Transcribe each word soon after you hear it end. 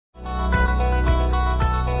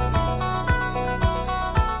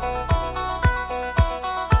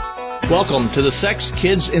Welcome to the Sex,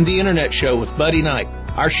 Kids, and the Internet Show with Buddy Knight.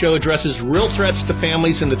 Our show addresses real threats to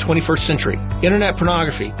families in the 21st century, internet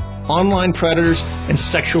pornography, online predators, and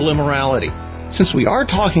sexual immorality. Since we are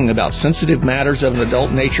talking about sensitive matters of an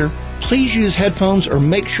adult nature, please use headphones or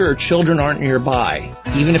make sure children aren't nearby,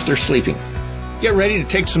 even if they're sleeping. Get ready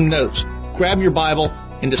to take some notes, grab your Bible,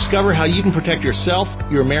 and discover how you can protect yourself,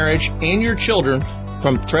 your marriage, and your children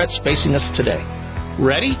from threats facing us today.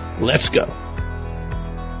 Ready? Let's go.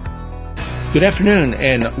 Good afternoon,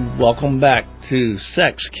 and welcome back to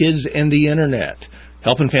Sex, Kids, and the Internet,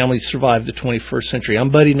 helping families survive the 21st century. I'm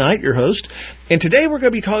Buddy Knight, your host, and today we're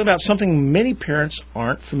going to be talking about something many parents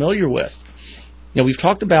aren't familiar with. You know, we've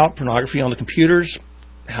talked about pornography on the computers,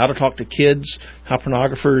 how to talk to kids, how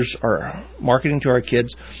pornographers are marketing to our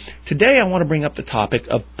kids. Today I want to bring up the topic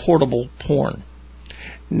of portable porn.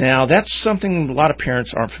 Now, that's something a lot of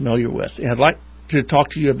parents aren't familiar with, and I'd like to talk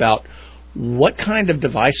to you about what kind of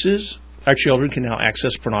devices our children can now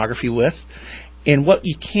access pornography with, and what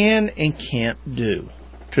you can and can't do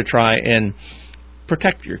to try and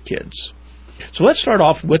protect your kids. So let's start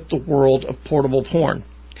off with the world of portable porn.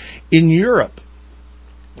 In Europe,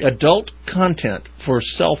 adult content for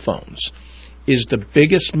cell phones is the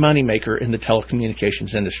biggest moneymaker in the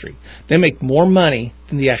telecommunications industry. They make more money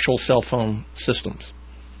than the actual cell phone systems.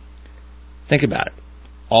 Think about it.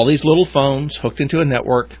 All these little phones hooked into a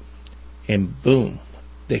network, and boom,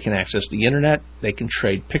 they can access the internet, they can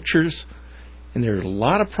trade pictures, and there are a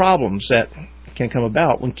lot of problems that can come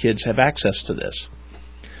about when kids have access to this.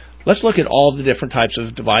 Let's look at all the different types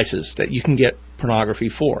of devices that you can get pornography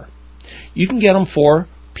for. You can get them for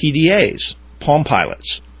PDAs, Palm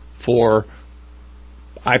Pilots, for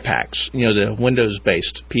iPacs, the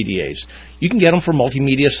Windows-based PDAs. You can get them for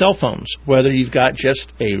multimedia cell phones, whether you've got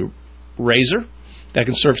just a Razr that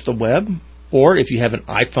can surf the web, or if you have an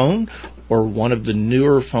iPhone or one of the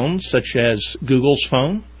newer phones, such as Google's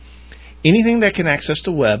phone, anything that can access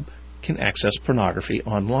the web can access pornography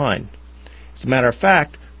online. As a matter of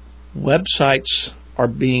fact, websites are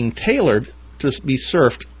being tailored to be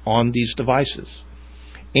surfed on these devices.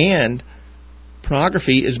 And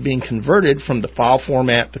pornography is being converted from the file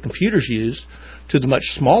format the computers use to the much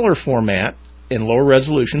smaller format and lower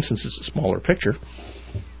resolution, since it's a smaller picture,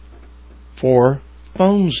 for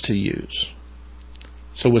phones to use.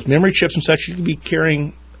 So with memory chips and such, you can be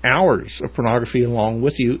carrying hours of pornography along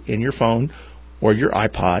with you in your phone or your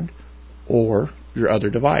iPod or your other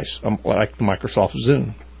device, like the Microsoft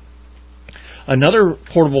Zune. Another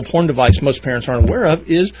portable porn device most parents aren't aware of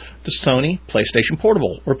is the Sony PlayStation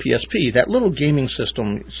Portable, or PSP. That little gaming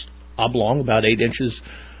system is oblong, about 8 inches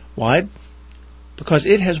wide, because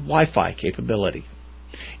it has Wi-Fi capability.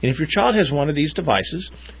 And if your child has one of these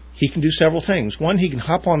devices, he can do several things. One, he can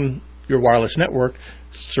hop on your wireless network,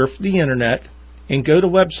 surf the internet, and go to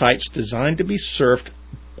websites designed to be surfed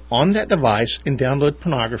on that device and download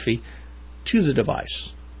pornography to the device.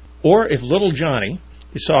 Or if little Johnny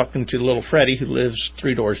is talking to little Freddie, who lives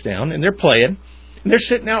 3 doors down, and they're playing, and they're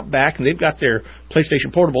sitting out back, and they've got their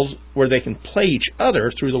PlayStation Portables where they can play each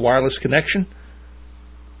other through the wireless connection,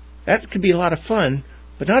 that could be a lot of fun,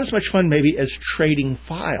 but not as much fun maybe as trading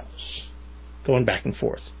files, going back and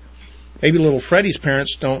forth. Maybe little Freddie's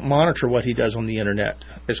parents don't monitor what he does on the internet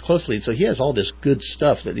as closely, so he has all this good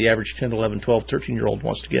stuff that the average 10, 11, 12, 13-year-old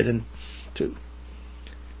wants to get into.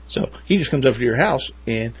 So he just comes over to your house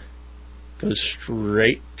and goes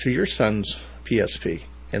straight to your son's PSP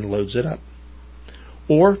and loads it up.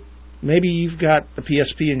 Or maybe you've got the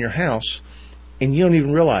PSP in your house and you don't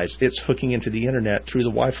even realize it's hooking into the internet through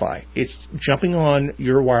the Wi-Fi. It's jumping on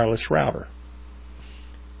your wireless router.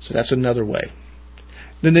 So that's another way.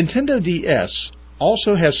 The Nintendo DS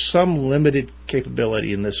also has some limited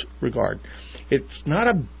capability in this regard. It's not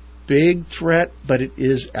a big threat, but it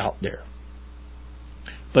is out there.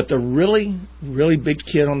 But the really, really big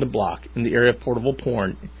kid on the block in the area of portable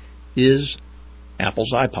porn is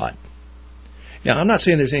Apple's iPod. Now, I'm not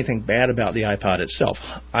saying there's anything bad about the iPod itself.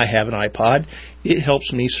 I have an iPod. It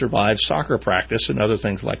helps me survive soccer practice and other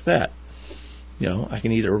things like that. I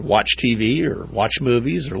can either watch TV or watch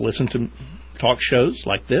movies or listen to talk shows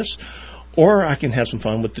like this, or I can have some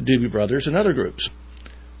fun with the Doobie Brothers and other groups.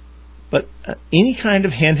 But any kind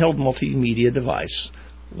of handheld multimedia device,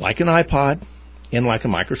 like an iPod and like a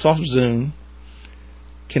Microsoft Zune,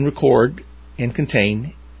 can record and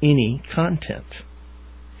contain any content.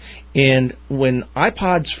 And when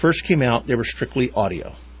iPods first came out, they were strictly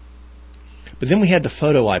audio. But then we had the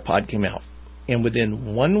photo iPod came out, and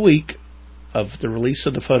within 1 week of the release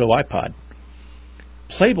of the photo iPod,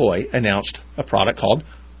 Playboy announced a product called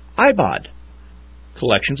iBod,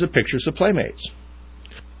 collections of pictures of playmates.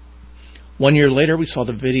 1 year later, we saw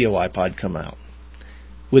the video iPod come out.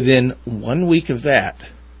 Within 1 week of that,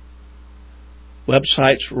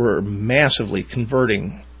 websites were massively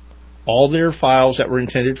converting all their files that were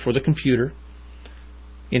intended for the computer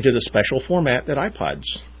into the special format that iPods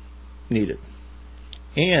needed.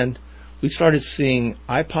 And we started seeing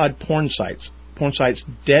iPod porn sites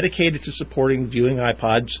dedicated to supporting viewing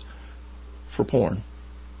iPods for porn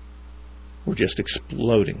were just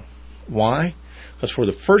exploding. Why? Because for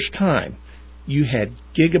the first time, you had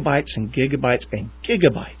gigabytes and gigabytes and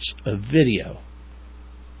gigabytes of video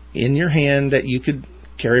in your hand that you could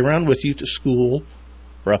carry around with you to school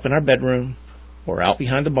or up in our bedroom or out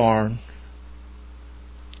behind the barn,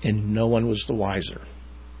 and no one was the wiser.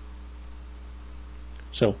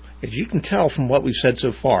 So, as you can tell from what we've said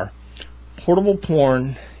so far, portable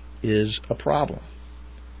porn is a problem.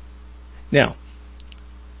 Now,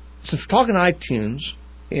 since we're talking iTunes,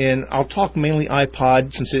 and I'll talk mainly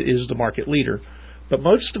iPod since it is the market leader, but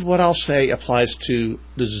most of what I'll say applies to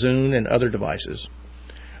the Zune and other devices.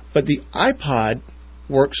 But the iPod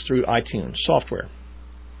works through iTunes software.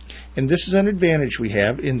 And this is an advantage we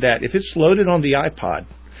have in that if it's loaded on the iPod,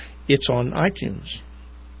 it's on iTunes,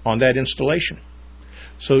 on that installation.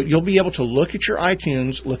 So you'll be able to look at your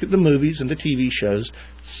iTunes, look at the movies and the TV shows,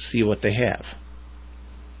 see what they have.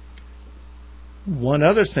 One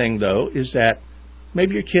other thing, though, is that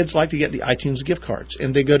maybe your kids like to get the iTunes gift cards,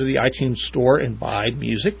 and they go to the iTunes store and buy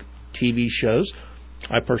music, TV shows.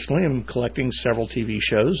 I personally am collecting several TV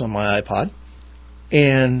shows on my iPod,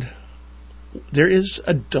 and there is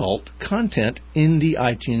adult content in the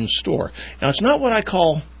iTunes store. Now, it's not what I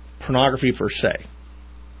call pornography per se,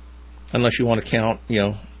 unless you want to count,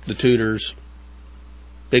 The Tudors,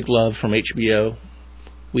 Big Love from HBO,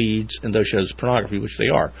 Weeds, and those shows pornography, which they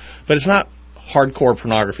are. But it's not hardcore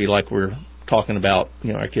pornography like we're talking about,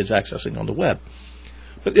 our kids accessing on the web.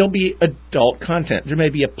 But there'll be adult content. There may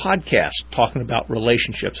be a podcast talking about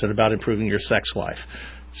relationships and about improving your sex life,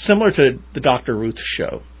 similar to the Dr. Ruth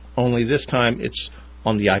show, only this time it's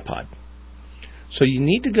on the iPod. So you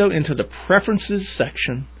need to go into the preferences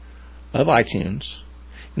section of iTunes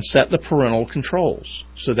and set the parental controls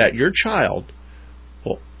so that your child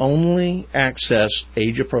will only access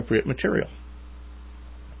age-appropriate material.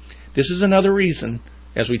 This is another reason,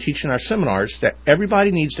 as we teach in our seminars, that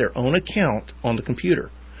everybody needs their own account on the computer,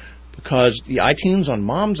 because the iTunes on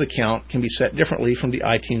mom's account can be set differently from the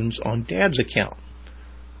iTunes on dad's account.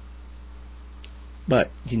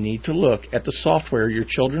 But you need to look at the software your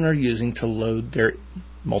children are using to load their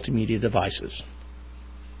multimedia devices,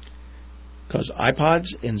 because iPods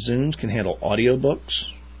and Zunes can handle audiobooks,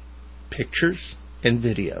 pictures, and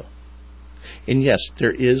video. And yes,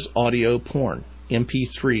 there is audio porn,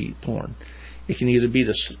 MP3 porn. It can either be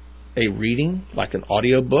a reading, like an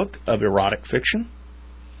audiobook of erotic fiction,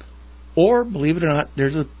 or, believe it or not,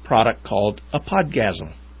 there's a product called a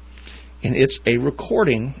Podgasm. And it's a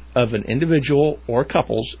recording of an individual or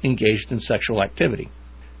couples engaged in sexual activity.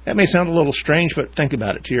 That may sound a little strange, but think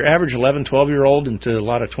about it. To your average 11, 12-year-old and to a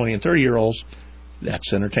lot of 20 and 30-year-olds,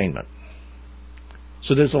 that's entertainment.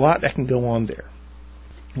 So there's a lot that can go on there.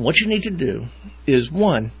 What you need to do is,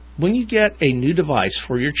 one, when you get a new device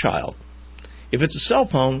for your child, if it's a cell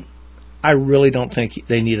phone, I really don't think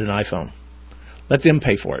they need an iPhone. Let them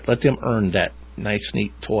pay for it. Let them earn that nice,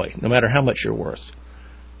 neat toy, no matter how much you're worth.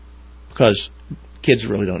 Because kids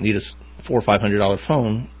really don't need a $400 or $500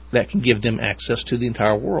 phone that can give them access to the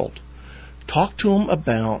entire world. Talk to them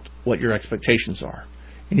about what your expectations are.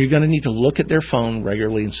 And you're going to need to look at their phone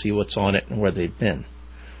regularly and see what's on it and where they've been.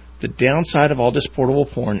 The downside of all this portable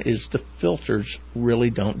porn is the filters really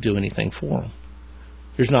don't do anything for them.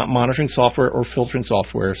 There's not monitoring software or filtering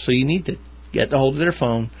software, so you need to get a hold of their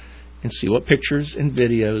phone and see what pictures and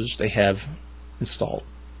videos they have installed.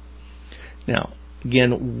 Now,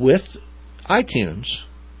 again, with iTunes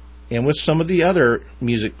and with some of the other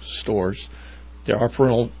music stores, there are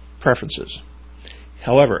parental preferences.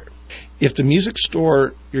 However, if the music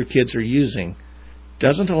store your kids are using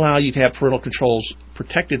doesn't allow you to have parental controls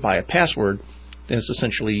protected by a password, then it's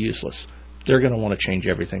essentially useless. They're going to want to change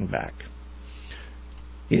everything back.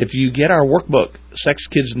 If you get our workbook, Sex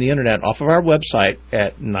Kids and the Internet, off of our website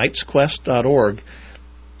at knightsquest.org,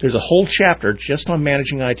 there's a whole chapter just on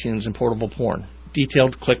managing iTunes and portable porn,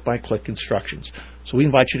 detailed click-by-click instructions. So we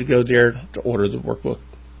invite you to go there to order the workbook.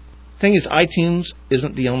 The thing is, iTunes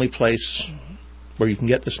isn't the only place where you can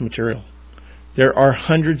get this material. There are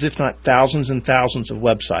hundreds, if not thousands and thousands of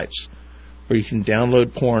websites where you can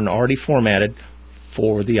download porn already formatted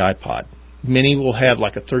for the iPod. Many will have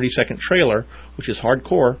like a 30-second trailer, which is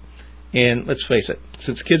hardcore. And let's face it,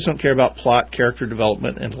 since kids don't care about plot, character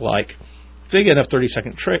development, and the like, if they get enough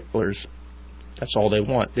 30-second trailers, That's all they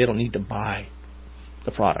want. They don't need to buy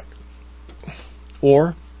the product.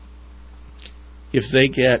 Or if they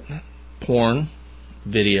get porn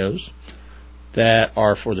videos that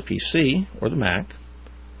are for the PC or the Mac,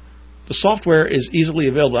 the software is easily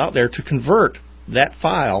available out there to convert that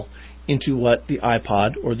file into what the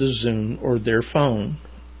iPod or the Zune or their phone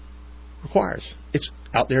requires. It's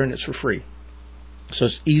out there and it's for free. So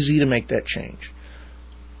it's easy to make that change.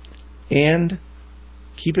 And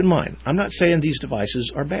keep in mind, I'm not saying these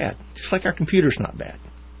devices are bad. Just like our computer's not bad.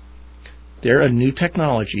 They're a new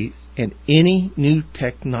technology, and any new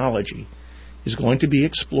technology is going to be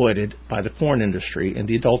exploited by the porn industry and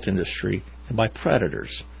the adult industry and by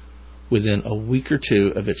predators within a week or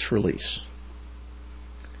two of its release.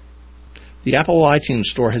 The Apple iTunes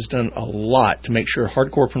Store has done a lot to make sure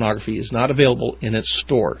hardcore pornography is not available in its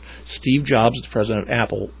store. Steve Jobs, the president of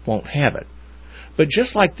Apple, won't have it. But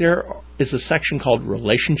just like there is a section called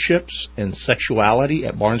Relationships and Sexuality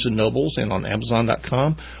at Barnes & Nobles and on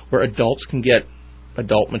Amazon.com where adults can get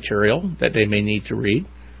adult material that they may need to read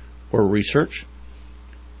or research,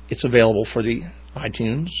 it's available for the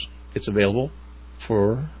iTunes. It's available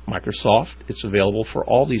for Microsoft. It's available for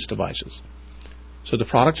all these devices. So the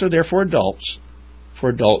products are there for adults, for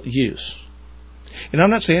adult use. And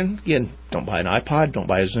I'm not saying, again, don't buy an iPod, don't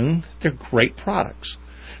buy a Zune. They're great products.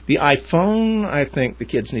 The iPhone, I think the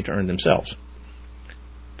kids need to earn themselves.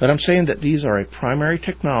 But I'm saying that these are a primary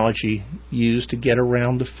technology used to get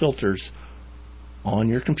around the filters on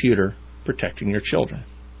your computer protecting your children.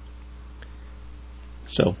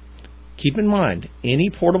 So keep in mind, any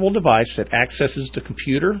portable device that accesses the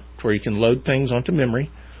computer to where you can load things onto memory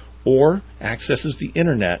or accesses the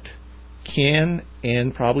internet can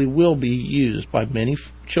and probably will be used by many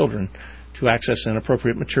children to access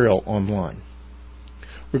inappropriate material online.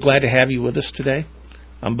 We're glad to have you with us today.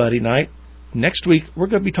 I'm Buddy Knight. Next week, we're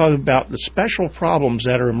going to be talking about the special problems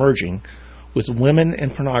that are emerging with women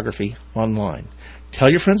and pornography online. Tell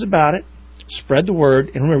your friends about it. Spread the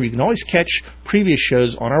word. And remember, you can always catch previous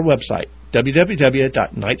shows on our website,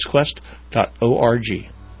 www.knightsquest.org.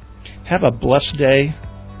 Have a blessed day.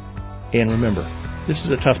 And remember, this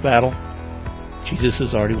is a tough battle. Jesus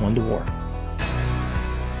has already won the war.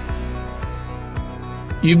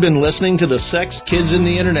 You've been listening to the Sex, Kids, and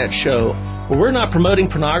the Internet show, where we're not promoting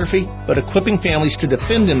pornography, but equipping families to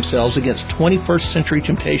defend themselves against 21st century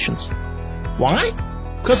temptations. Why?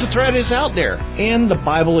 Because the threat is out there, and the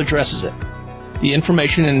Bible addresses it. The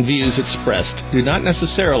information and views expressed do not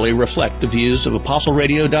necessarily reflect the views of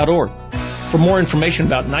ApostleRadio.org. For more information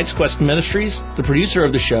about Knight's Quest Ministries, the producer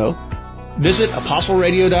of the show, visit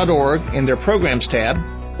ApostleRadio.org in their Programs tab,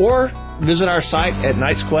 or visit our site at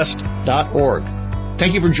knightsquest.org.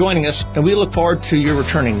 Thank you for joining us, and we look forward to your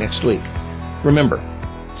returning next week. Remember,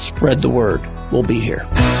 spread the word. We'll be here.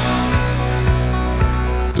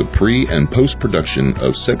 The pre- and post-production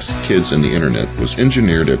of Sex, Kids, and the Internet was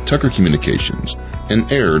engineered at Tucker Communications and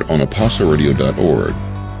aired on ApostleRadio.org.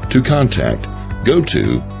 To contact, go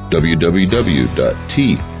to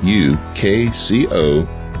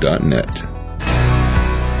www.tukco.net.